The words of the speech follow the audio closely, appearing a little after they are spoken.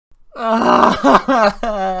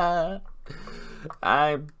I'm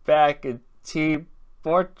back in Team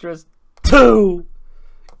Fortress 2!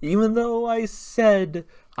 Even though I said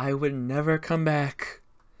I would never come back.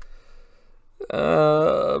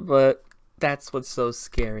 But that's what's so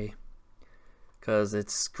scary. Because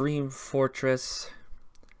it's Scream Fortress.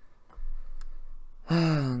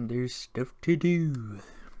 There's stuff to do.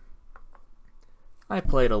 I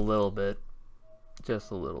played a little bit. Just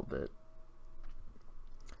a little bit.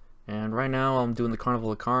 And right now I'm doing the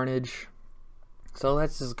Carnival of Carnage. So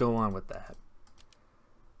let's just go on with that.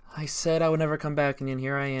 I said I would never come back, and then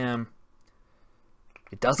here I am.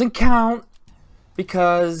 It doesn't count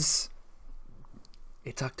because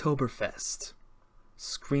it's Octoberfest,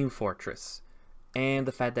 Scream Fortress, and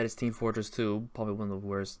the fact that it's Team Fortress 2, probably one of the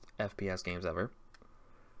worst FPS games ever.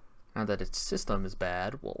 Not that its system is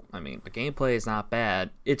bad. Well, I mean, the gameplay is not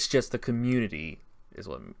bad. It's just the community is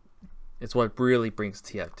what really brings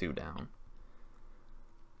TF2 down.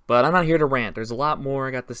 But I'm not here to rant. There's a lot more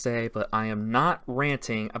I got to say, but I am not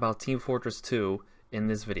ranting about Team Fortress 2 in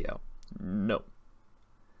this video. No.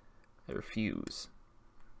 I refuse.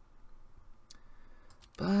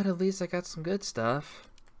 But at least I got some good stuff.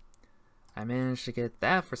 I managed to get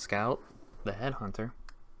that for Scout, the headhunter.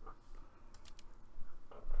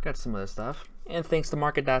 Got some other stuff. And thanks to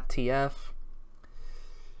market.tf,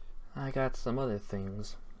 I got some other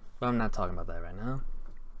things. But I'm not talking about that right now.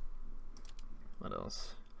 What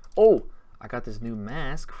else? Oh, I got this new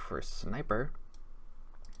mask for Sniper.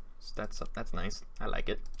 So that's nice. I like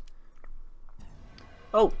it.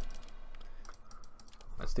 Oh,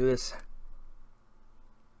 let's do this.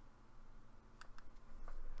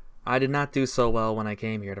 I did not do so well when I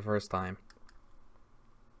came here the first time.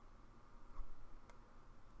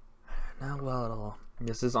 Not well at all.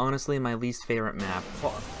 This is honestly my least favorite map.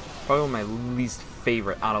 Probably my least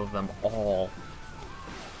favorite out of them all.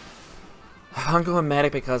 I'm going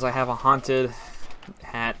medic because I have a haunted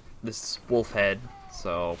hat, this wolf head,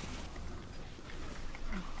 so...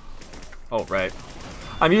 Oh, right.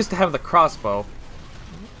 I'm used to having the crossbow.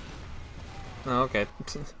 Oh, okay.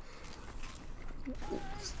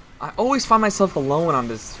 I always find myself alone on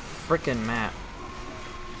this frickin' map.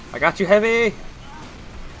 I got you, Heavy!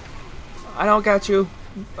 I don't got you.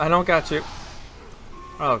 I don't got you.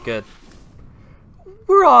 Oh, good.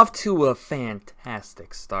 We're off to a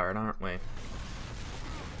fantastic start, aren't we?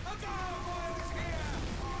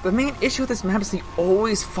 The main issue with this map is you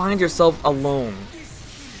always find yourself alone.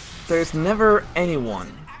 There's never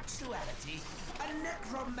anyone.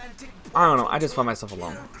 I don't know, I just find myself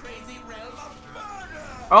alone.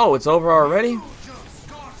 Oh, it's over already?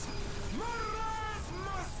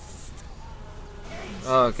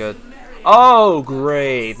 Oh, good. Oh,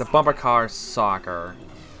 great. The bumper car soccer.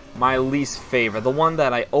 My least favorite. The one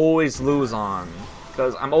that I always lose on.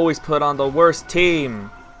 Because I'm always put on the worst team.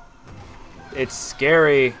 It's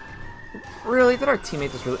scary. Really? Did our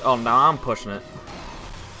teammate just really... Oh, now I'm pushing it.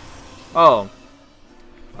 Oh.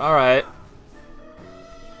 Alright.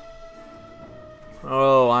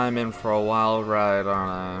 Oh, I'm in for a wild ride,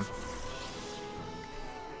 aren't I?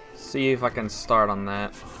 See if I can start on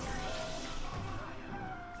that.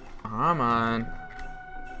 Come on.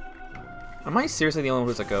 Am I seriously the only one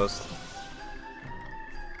who's a ghost?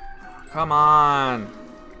 Come on.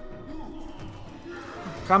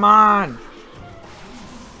 Come on.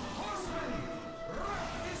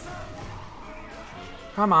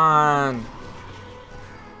 Come on.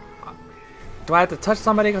 Do I have to touch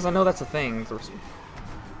somebody? Because I know that's a thing.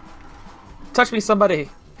 Touch me, somebody.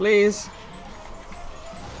 Please.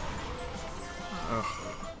 Ugh.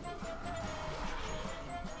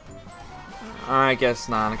 I guess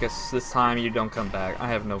not. I guess this time you don't come back. I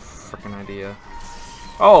have no freaking idea.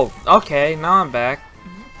 Oh, okay. Now I'm back.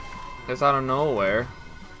 It's out of nowhere.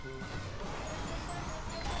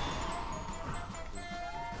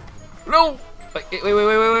 No!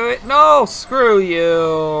 Wait. No! Screw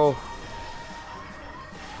you!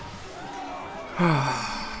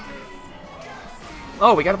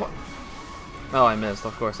 Oh, we got a point. Oh, I missed.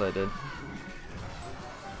 Of course I did.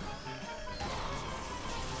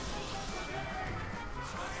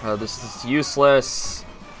 Oh, this is useless.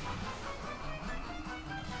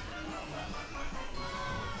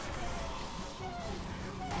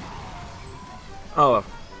 Oh, of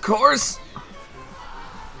course!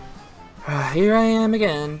 Here I am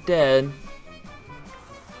again, dead.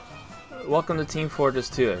 Welcome to Team Fortress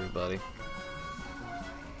 2, everybody.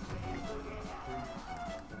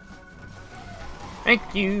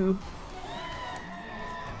 Thank you!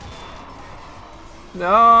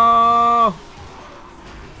 No!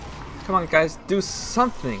 Come on, guys, do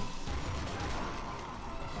something!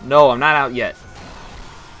 No, I'm not out yet.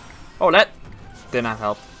 Oh, that did not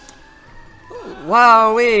help.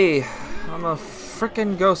 Wowee! I'm a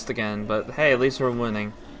freaking ghost again, but hey, at least we're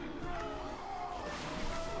winning.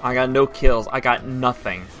 I got no kills. I got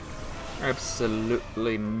nothing.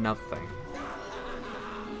 Absolutely nothing.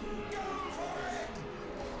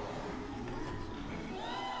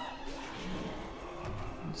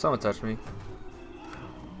 Someone touch me.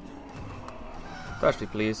 Touch me,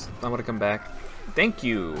 please. I want to come back. Thank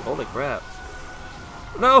you. Holy crap.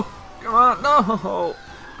 No! Come on, no!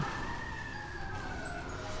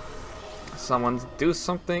 Someone do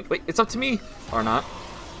something. Wait, it's up to me! Or not.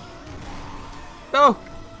 No!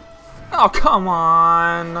 Oh, come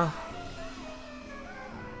on!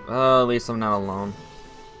 At least I'm not alone.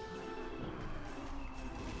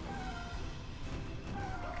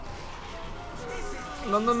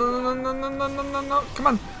 No, no, no, no, no, no, no, no, no, no. Come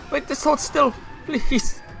on. Wait, this hold still.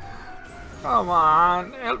 Please. Come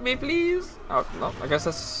on. Help me, please. Oh, no. I guess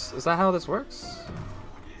that's... Is that how this works?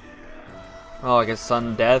 Oh, I guess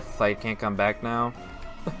sudden death. I can't come back now.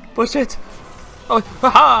 Push it. Oh,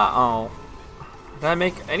 haha. Oh. Did that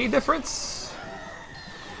make any difference?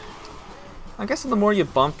 I guess the more you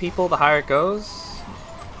bump people, the higher it goes.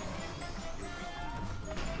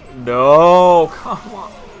 No. Come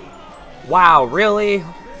on. Wow, really?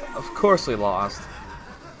 Of course we lost.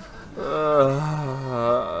 I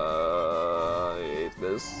hate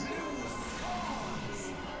this.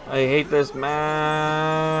 I hate this, man.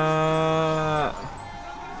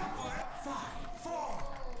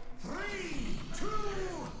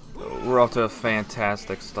 We're off to a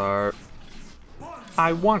fantastic start.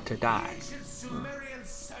 I want to die.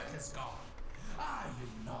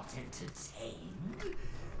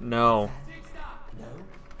 No.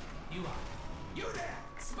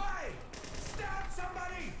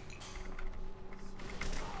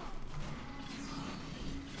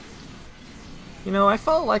 You know, I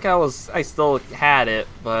felt like I still had it,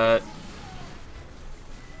 but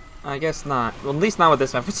I guess not. Well, at least not with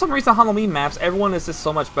this map. For some reason, Halloween maps, everyone is just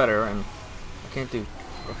so much better, and I can't do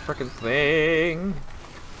a frickin' thing.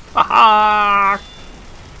 Haha!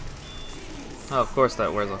 Oh, of course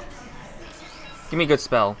that wears a... Give me a good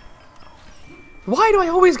spell. Why do I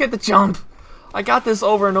always get the jump? I got this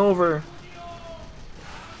over and over.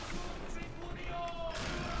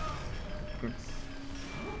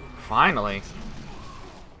 Finally.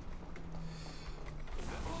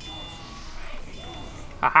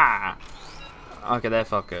 Haha! Okay, that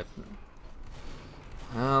felt good.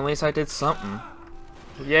 Well, at least I did something.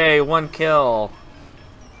 Yay, 1 kill!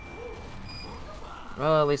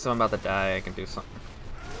 Well, at least I'm about to die. I can do something.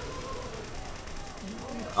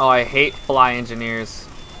 Oh, I hate fly engineers.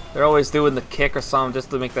 They're always doing the kick or something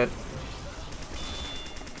just to make that...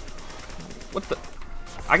 What the...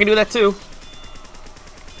 I can do that too!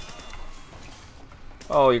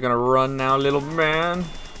 Oh, you're gonna run now, little man?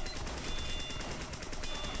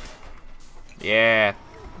 Yeah.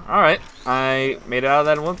 Alright. I made it out of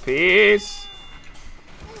that in one piece.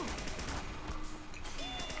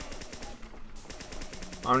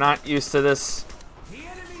 I'm not used to this.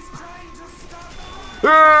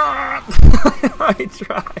 I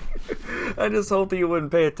tried. I just hoped he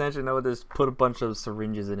wouldn't pay attention. I would just put a bunch of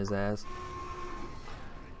syringes in his ass.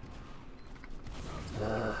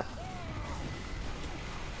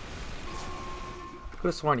 Could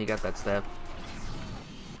have sworn you got that stab.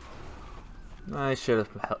 I should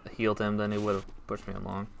have healed him, then he would have pushed me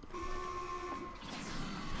along.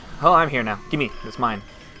 Oh, I'm here now. Gimme. It's mine.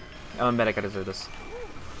 I'm a medic. I deserve this.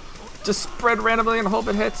 Just spread randomly and hope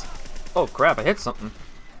it hits. Oh, crap. I hit something.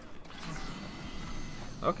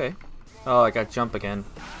 Okay. Oh, I got jump again.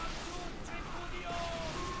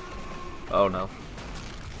 Oh, no.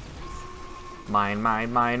 Mine,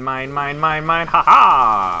 mine, mine, mine, mine, mine, mine.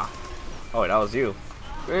 Ha-ha! Oh, wait, that was you.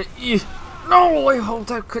 No, I hope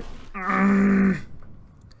that could... Come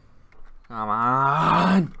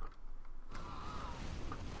on!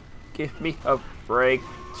 Give me a break.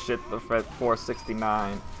 Shit, the Fred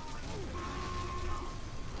 469.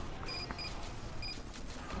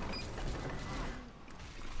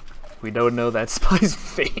 We don't know that spy's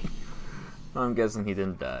fate. I'm guessing he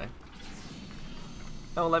didn't die.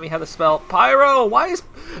 Don't let me have the spell. Pyro! Why is...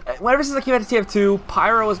 Whenever since I came out to TF2,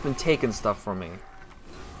 Pyro has been taking stuff from me.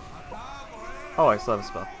 Oh, I still have a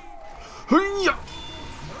spell.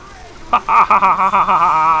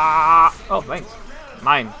 Oh, thanks.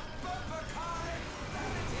 Mine.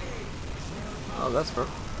 Oh, that's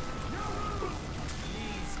perfect.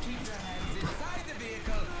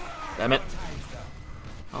 Damn it.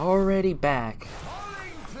 Already back.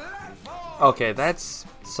 Okay, that's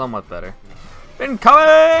somewhat better.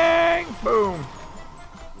 Incoming! Boom!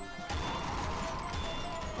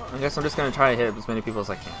 I guess I'm just gonna try to hit as many people as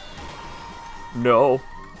I can. No.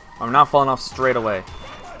 I'm not falling off straight away.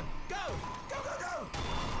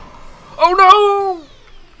 Oh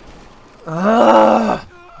no! Ugh!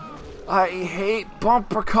 I hate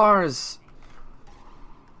bumper cars.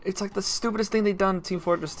 It's like the stupidest thing they've done in Team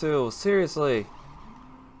Fortress 2. Seriously.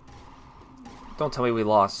 Don't tell me we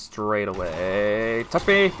lost straight away. Touch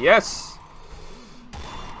me! Yes!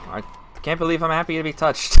 I can't believe I'm happy to be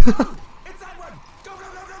touched.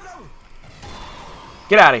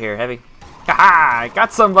 Get out of here, Heavy. Haha! I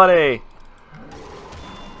got somebody!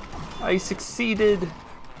 I succeeded.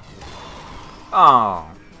 Oh.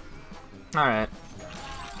 Alright.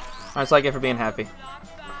 That's what I get for being happy.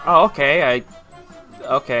 Oh, okay.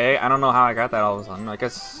 Okay, I don't know how I got that all of a sudden. I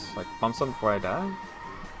guess, like, bump something before I die?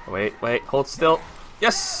 Wait, hold still.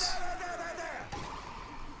 Yes!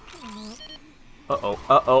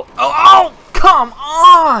 Oh, come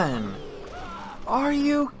on! Are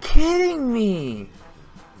you kidding me?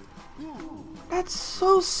 That's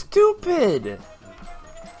so stupid!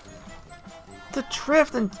 The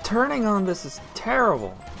drift and turning on this is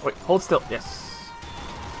terrible. Wait, hold still. Yes.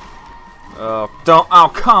 Oh, don't. Oh,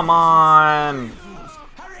 come on!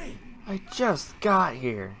 I just got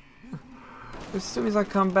here. As soon as I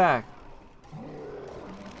come back.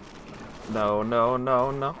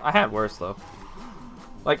 No. I had worse, though.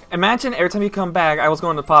 Like, imagine every time you come back, I was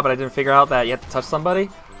going to pop, but I didn't figure out that you have to touch somebody.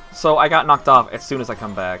 So I got knocked off as soon as I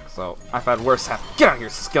come back. So I've had worse happen. Get out of here,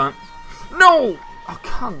 skunt! No! Oh,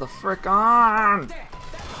 come the frick on!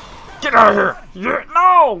 Get out of here! Yeah,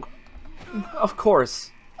 no! Of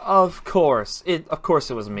course. Of course it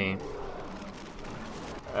was me.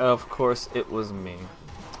 Of course it was me.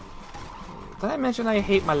 Did I mention I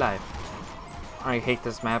hate my life? I hate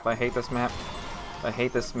this map. I hate this map. I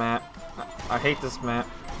hate this map. I hate this map.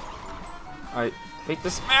 I hate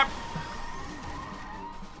this map.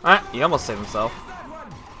 Ah, he almost saved himself.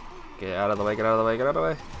 Get out of the way, get out of the way, get out of the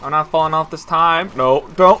way. I'm not falling off this time. No,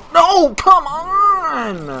 don't. No, come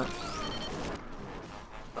on!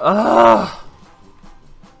 Ugh.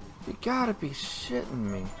 You gotta be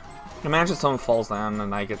shitting me. Imagine someone falls down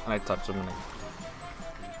and I touch them. And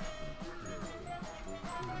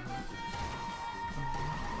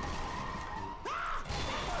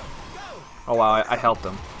oh wow, I helped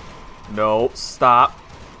him. No, stop.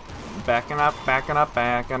 Backing up, backing up,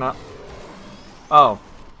 backing up. Oh,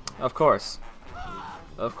 of course.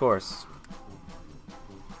 Of course.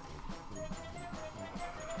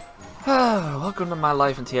 Welcome to my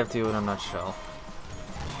life in TF2 in a nutshell.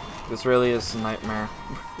 This really is a nightmare.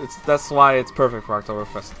 That's why it's perfect for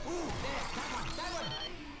Octoberfest.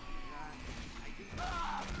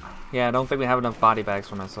 Yeah, I don't think we have enough body bags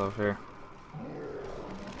for myself here.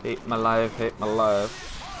 Hate my life, hate my life.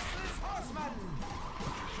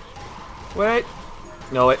 Wait!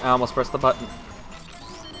 No, wait, I almost pressed the button.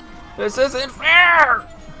 This isn't fair!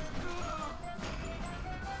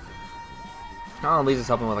 Oh, at least it's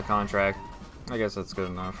helping with a contract. I guess that's good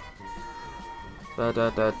enough.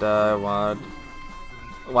 What?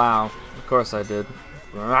 Wow, of course I did.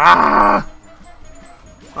 Ah!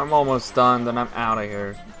 I'm almost done, then I'm out of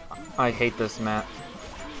here. I hate this map.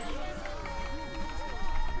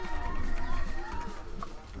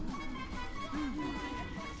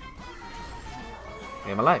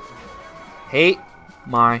 Hate my life. Hate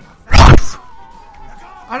my life.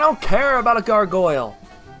 I don't care about a gargoyle.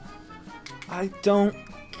 I don't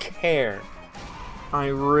care. I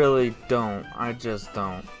really don't. I just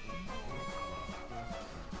don't.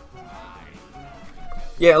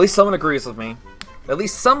 Yeah, at least someone agrees with me. At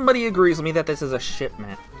least somebody agrees with me that this is a shit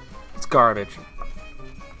map. It's garbage.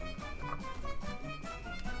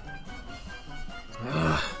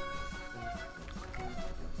 Ugh.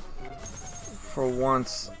 For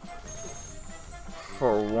once,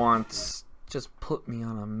 just put me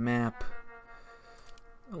on a map.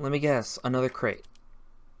 Let me guess, another crate.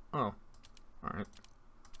 Oh, alright.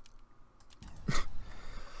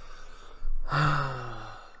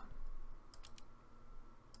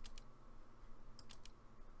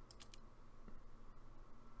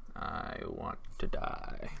 I want to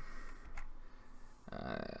die.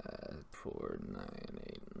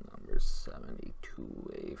 498 number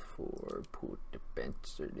 72A4. Put the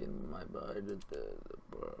pencil in my body.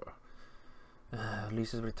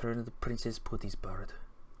 Lisa's return to the Princess Putty's bird.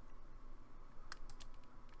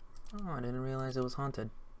 Oh, I didn't realize it was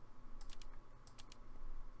haunted.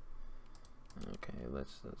 Okay,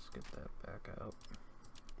 let's get that back out.